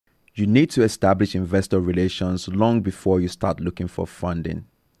You need to establish investor relations long before you start looking for funding.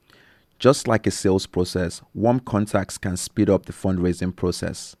 Just like a sales process, warm contacts can speed up the fundraising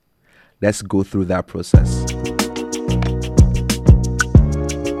process. Let's go through that process.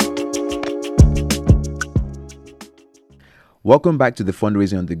 Welcome back to the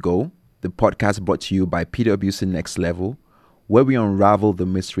Fundraising on the Go, the podcast brought to you by PwC Next Level, where we unravel the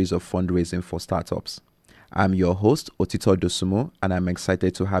mysteries of fundraising for startups. I'm your host, Otito Dosumo, and I'm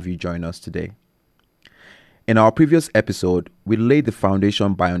excited to have you join us today. In our previous episode, we laid the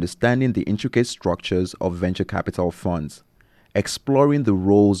foundation by understanding the intricate structures of venture capital funds, exploring the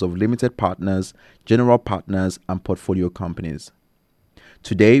roles of limited partners, general partners, and portfolio companies.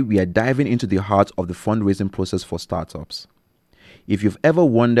 Today, we are diving into the heart of the fundraising process for startups. If you've ever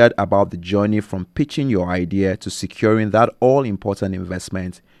wondered about the journey from pitching your idea to securing that all-important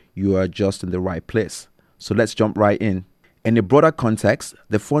investment, you are just in the right place. So let's jump right in. In a broader context,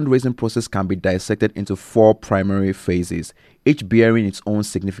 the fundraising process can be dissected into 4 primary phases, each bearing its own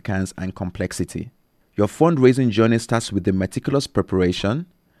significance and complexity. Your fundraising journey starts with the meticulous preparation.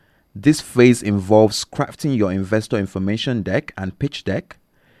 This phase involves crafting your investor information deck and pitch deck,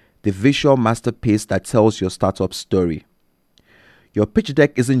 the visual masterpiece that tells your startup story. Your pitch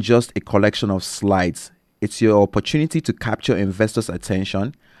deck isn't just a collection of slides. It's your opportunity to capture investors'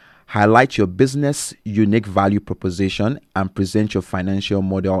 attention, highlight your business' unique value proposition, and present your financial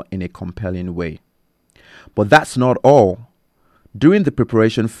model in a compelling way. But that's not all. During the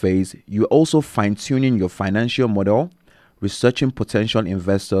preparation phase, you're also fine-tuning your financial model, researching potential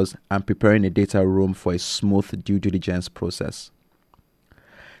investors, and preparing a data room for a smooth due diligence process.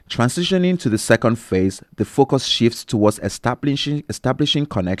 Transitioning to the second phase, the focus shifts towards establishing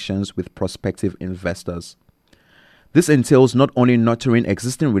connections with prospective investors. This entails not only nurturing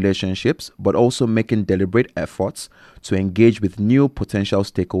existing relationships, but also making deliberate efforts to engage with new potential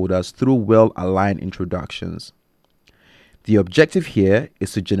stakeholders through well-aligned introductions. The objective here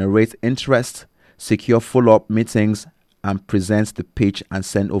is to generate interest, secure follow-up meetings, and present the pitch and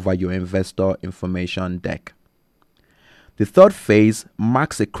send over your investor information deck. The third phase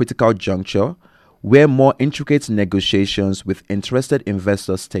marks a critical juncture where more intricate negotiations with interested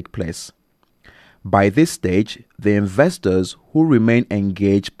investors take place. By this stage, the investors who remain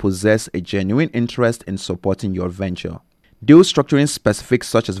engaged possess a genuine interest in supporting your venture. Deal structuring specifics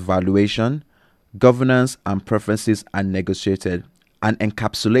such as valuation, governance, and preferences are negotiated and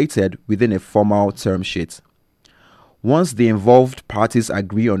encapsulated within a formal term sheet. Once the involved parties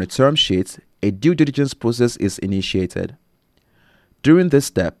agree on a term sheet, a due diligence process is initiated. During this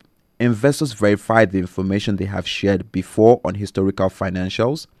step, investors verify the information they have shared before on historical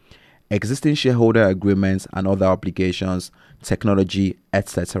financials, existing shareholder agreements and other obligations, technology,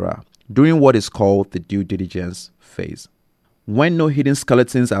 etc., during what is called the due diligence phase. When no hidden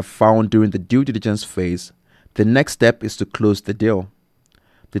skeletons are found during the due diligence phase, the next step is to close the deal.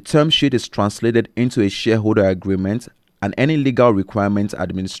 The term sheet is translated into a shareholder agreement, and any legal requirement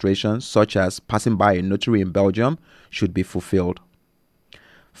administration, such as passing by a notary in Belgium, should be fulfilled.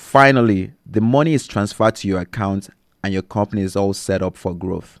 Finally, the money is transferred to your account and your company is all set up for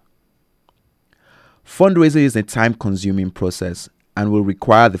growth. Fundraising is a time-consuming process and will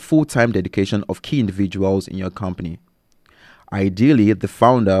require the full-time dedication of key individuals in your company. Ideally, the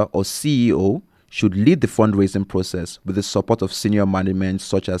founder or CEO should lead the fundraising process with the support of senior management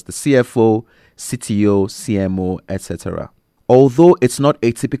such as the CFO, CTO, CMO, etc. Although it's not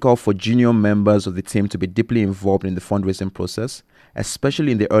atypical for junior members of the team to be deeply involved in the fundraising process,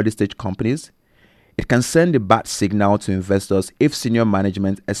 especially in the early stage companies, it can send a bad signal to investors if senior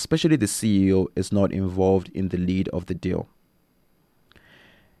management, especially the CEO, is not involved in the lead of the deal.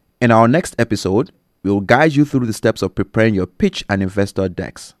 In our next episode, we will guide you through the steps of preparing your pitch and investor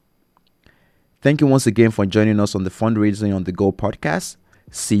decks. Thank you once again for joining us on the Fundraising on the Go podcast.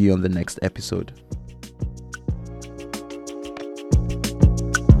 See you on the next episode.